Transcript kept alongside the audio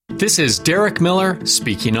This is Derek Miller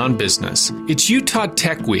speaking on business. It's Utah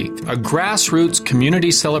Tech Week, a grassroots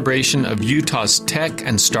community celebration of Utah's tech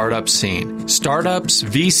and startup scene. Startups,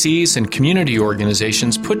 VCs, and community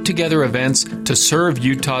organizations put together events to serve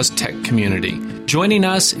Utah's tech community. Joining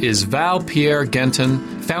us is Val-Pierre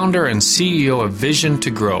Genton, founder and CEO of Vision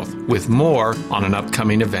to Growth, with more on an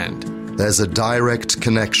upcoming event. There's a direct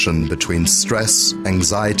connection between stress,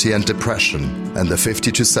 anxiety, and depression and the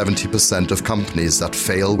 50 to 70% of companies that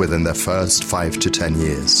fail within their first 5 to 10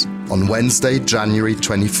 years. On Wednesday, January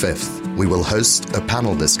 25th, we will host a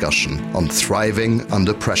panel discussion on thriving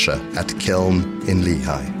under pressure at Kiln in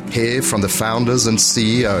Lehigh. Hear from the founders and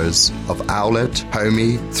CEOs of Owlet,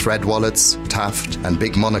 Homey, ThreadWallets, Taft, and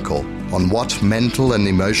Big Monocle on what mental and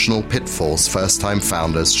emotional pitfalls first-time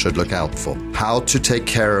founders should look out for, how to take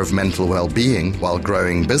care of mental well-being while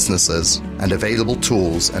growing businesses, and available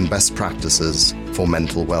tools and best practices for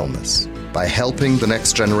mental wellness. By helping the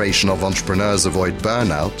next generation of entrepreneurs avoid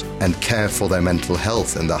burnout and care for their mental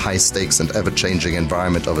health in the high-stakes and ever-changing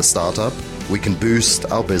environment of a startup, we can boost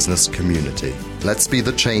our business community. Let's be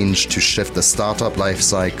the change to shift the startup life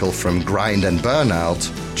cycle from grind and burnout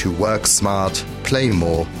to work smart, play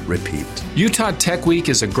more, repeat. Utah Tech Week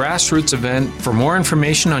is a grassroots event. For more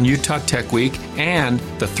information on Utah Tech Week and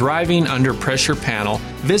the Thriving Under Pressure panel,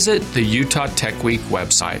 visit the Utah Tech Week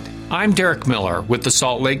website. I'm Derek Miller with the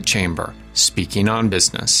Salt Lake Chamber, speaking on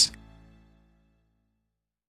business.